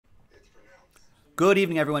Good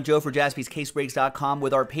evening, everyone. Joe for jaspyscasebreaks.com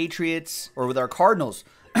with our Patriots, or with our Cardinals,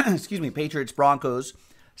 excuse me, Patriots Broncos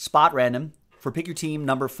spot random for pick your team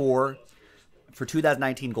number 4 for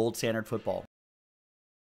 2019 Gold Standard Football.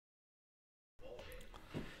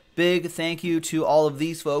 Big thank you to all of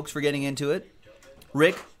these folks for getting into it.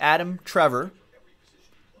 Rick, Adam, Trevor,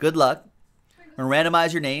 good luck. I'm going to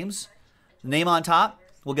randomize your names. The name on top,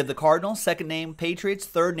 we'll get the Cardinals. Second name, Patriots.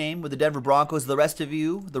 Third name with the Denver Broncos. The rest of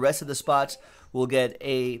you, the rest of the spots, will get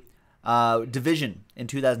a division in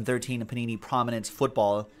 2013 Panini Prominence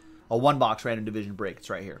Football, a one-box random division break. It's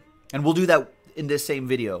right here. And we'll do that in this same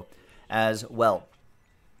video as well.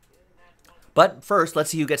 But first,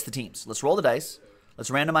 let's see who gets the teams. Let's roll the dice. Let's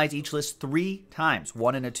randomize each list 3 times.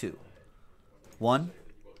 1 and a 2. 1,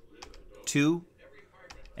 2,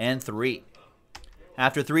 and 3.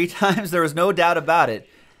 After 3 times, there was no doubt about it.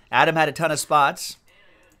 Adam had a ton of spots.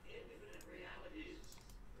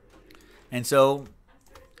 And so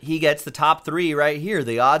he gets the top 3 right here.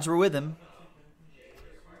 The odds were with him.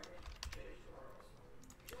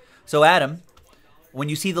 So Adam, when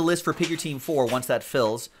you see the list for Pick Your Team 4, once that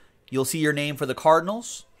fills, you'll see your name for the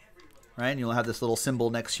Cardinals, right? And you'll have this little symbol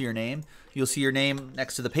next to your name. You'll see your name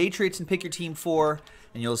next to the Patriots in Pick Your Team 4,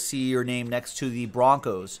 and you'll see your name next to the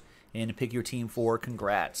Broncos in Pick Your Team 4.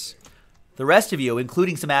 Congrats. The rest of you,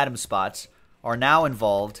 including some Adam spots, are now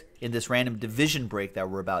involved in this random division break that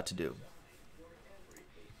we're about to do.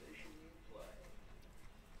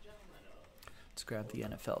 Let's grab the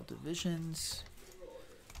NFL divisions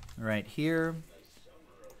right here.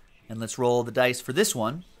 And let's roll the dice for this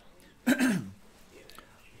one.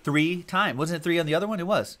 3 times. Wasn't it 3 on the other one? It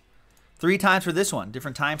was. 3 times for this one.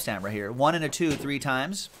 Different timestamp right here. 1 and a 2, 3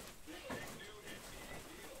 times.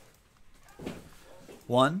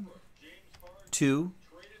 1, 2,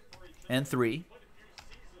 and 3.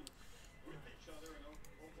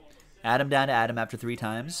 Adam down to Adam after 3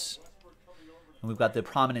 times. And we've got the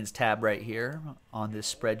Prominence tab right here on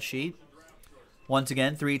this spreadsheet. Once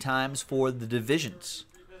again, 3 times for the divisions.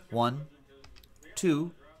 1,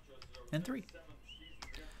 2, and 3.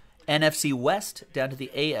 NFC West down to the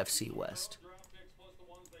AFC West.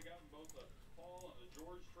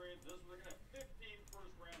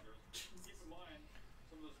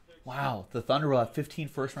 Wow, the Thunder will have 15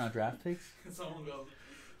 first-round draft picks? Someone goes,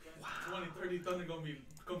 wow. 2030 Thunder going to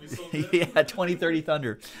be so good. Yeah, 2030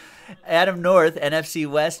 Thunder. Adam North, NFC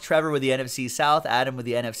West. Trevor with the NFC South. Adam with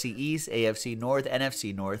the NFC East. AFC North,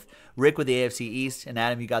 NFC North. Rick with the AFC East. And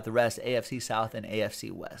Adam, you got the rest, AFC South and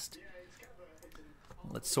AFC West.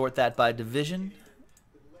 Let's sort that by division.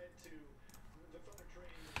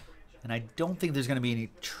 And I don't think there's going to be any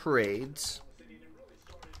trades.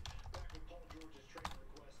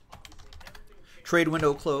 Trade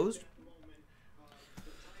window closed.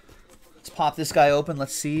 Let's pop this guy open.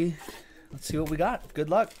 Let's see what we got. Good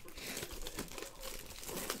luck.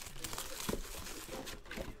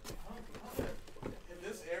 In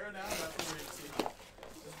this era now, that's where you see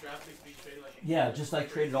this draft picks being traded like Yeah, just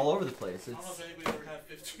like traded all over the place. I don't know if anybody ever had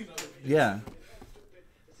 15 other picks. Yeah.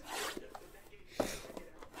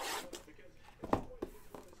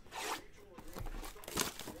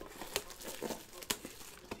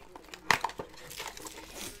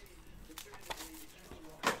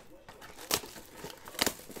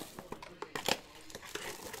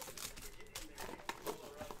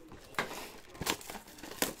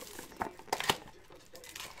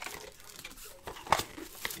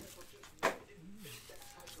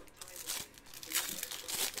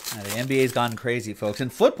 The NBA's gone crazy, folks. In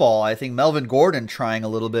football, I think Melvin Gordon trying a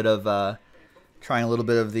little bit of the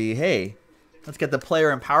hey, let's get the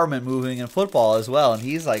player empowerment moving in football as well. And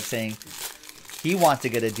he's like saying he wants to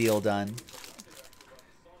get a deal done,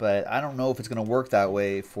 but I don't know if it's going to work that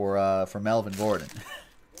way for Melvin Gordon.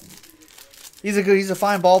 he's a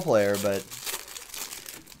fine ball player,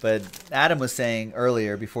 but Adam was saying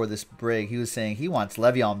earlier before this break, he was saying he wants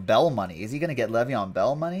Le'Veon Bell money. Is he going to get Le'Veon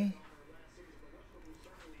Bell money?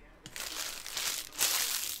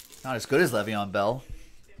 Not as good as Le'Veon Bell.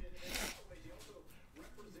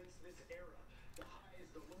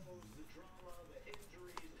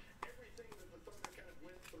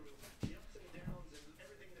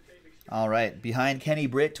 All right, behind Kenny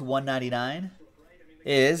Britt to 199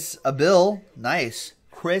 is a bill. Nice.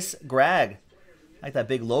 Chris Gregg. I like that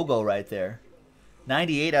big logo right there.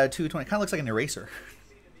 98 out of 220. Kind of looks like an eraser.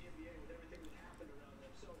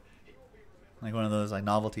 Like one of those like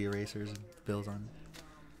novelty erasers and bills on it.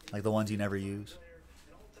 Like the ones you never use.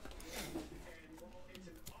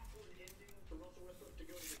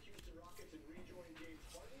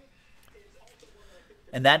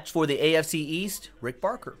 And that's for the AFC East, Rick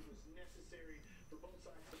Barker.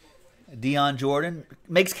 Deion Jordan.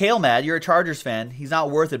 Makes Kale mad. You're a Chargers fan. He's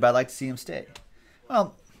not worth it, but I'd like to see him stay.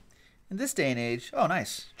 Well, in this day and age, oh,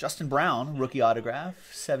 nice. Justin Brown, rookie autograph,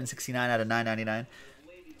 769 out of 999.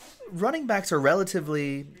 Running backs are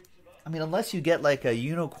relatively, I mean, unless you get like a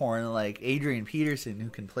unicorn like Adrian Peterson who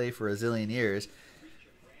can play for a zillion years,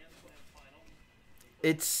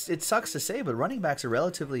 it sucks to say, but running backs are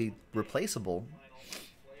relatively replaceable.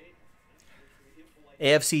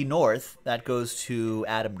 AFC North, that goes to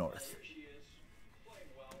Adam North.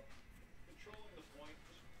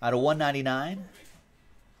 Out of 199,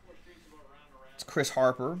 it's Chris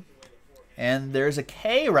Harper. And there's a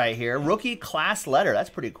K right here. Rookie class letter. That's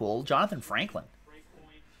pretty cool. Jonathan Franklin.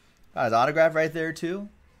 Got his autograph right there, too.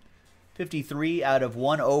 53 out of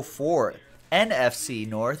 104. NFC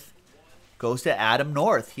North goes to Adam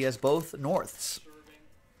North. He has both Norths.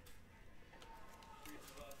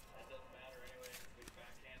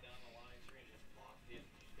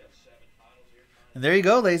 And there you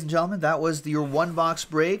go, ladies and gentlemen. That was your one-box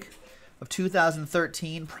break of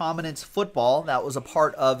 2013 Prominence Football. That was a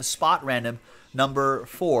part of Spot Random number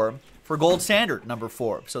 4 for Gold Standard number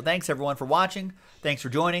 4. So thanks, everyone, for watching. Thanks for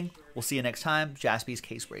joining. We'll see you next time.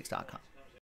 JaspysCaseBreaks.com.